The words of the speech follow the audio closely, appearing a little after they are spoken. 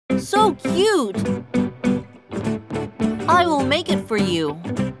So cute! I will make it for you.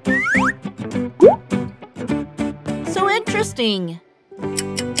 So interesting!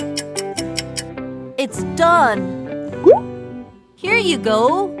 It's done! Here you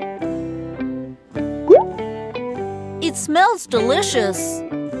go! It smells delicious!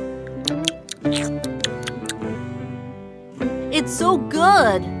 It's so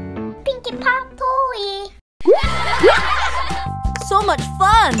good! PinkyPopTOY! So much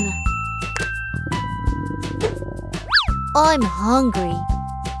fun! I'm hungry.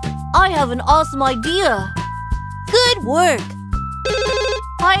 I have an awesome idea. Good work!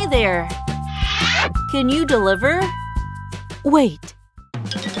 Hi there. Can you deliver? Wait.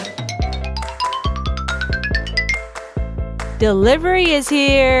 Delivery is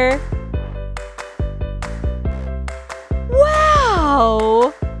here.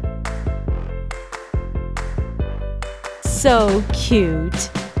 Wow! So cute.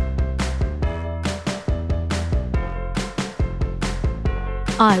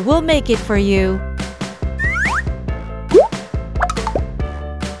 I will make it for you.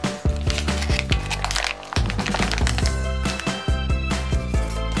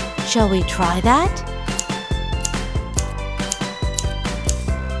 Shall we try that?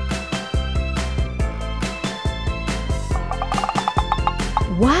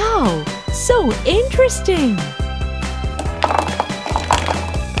 Wow! So interesting!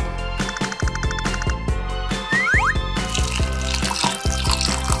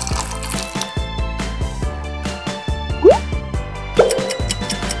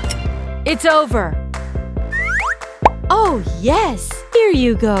 It's over! Oh, yes! Here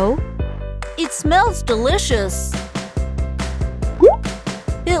you go! It smells delicious!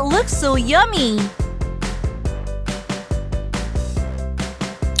 It looks so yummy!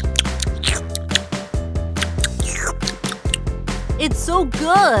 It's so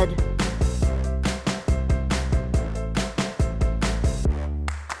good!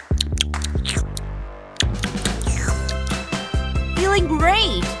 Feeling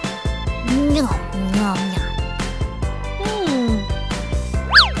great!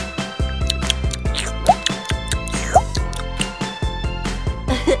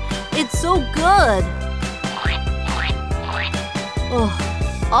 It's so good!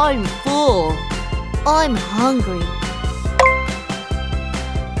 Oh, I'm full! I'm hungry!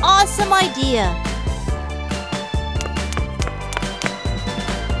 Awesome idea!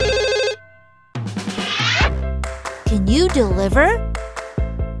 Can you deliver?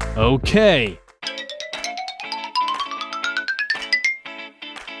 Okay.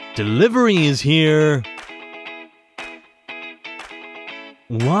 Delivery is here.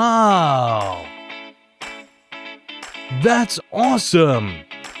 Wow! That's awesome!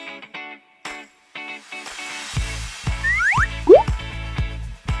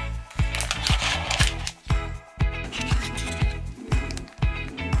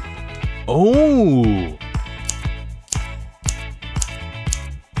 Oh!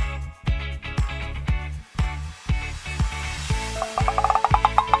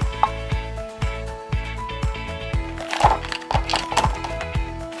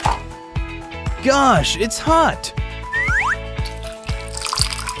 Gosh, it's hot!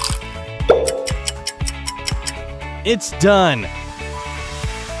 It's done!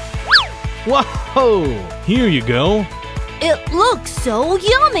 Whoa! Here you go! It looks so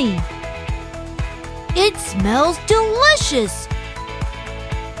yummy! It smells delicious!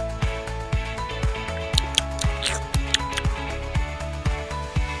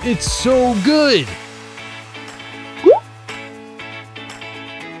 It's so good!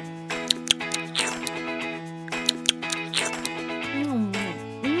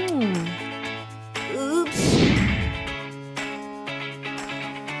 Oops!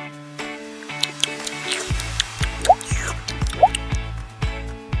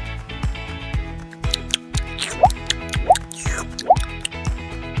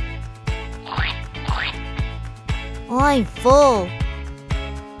 I'm full.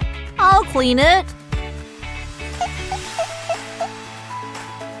 I'll clean it.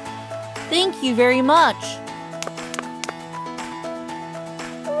 Thank you very much.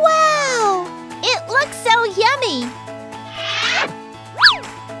 Wow! It looks so yummy!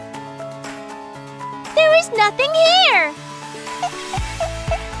 There is nothing here!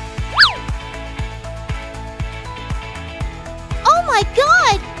 Oh my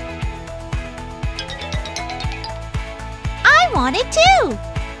god! I want it too!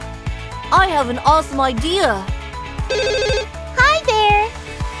 I have an awesome idea. Hi there!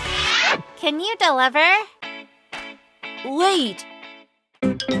 Can you deliver? Wait.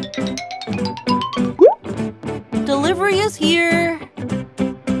 Delivery is here.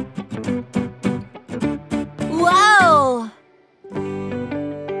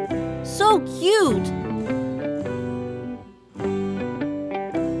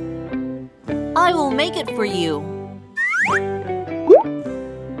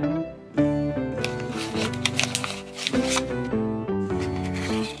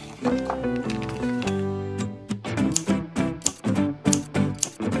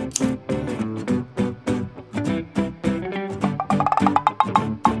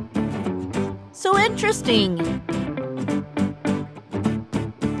 interesting.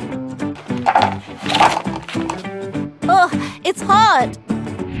 Oh, it's hot.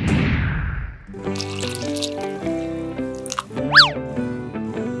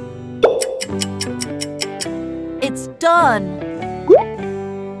 It's done.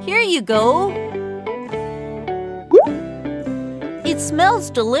 Here you go. It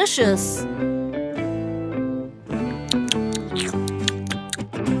smells delicious.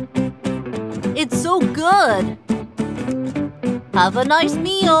 It's so good. Have a nice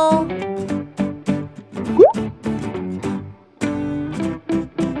meal.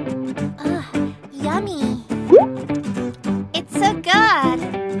 Yummy. It's so good.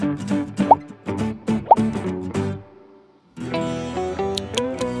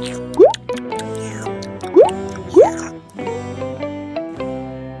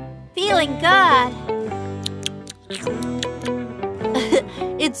 Feeling good.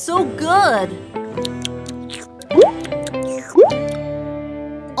 It's so good.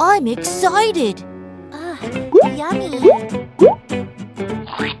 I'm excited. Yummy.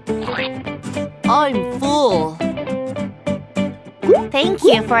 I'm full. Thank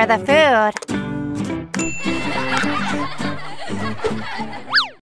you for the food.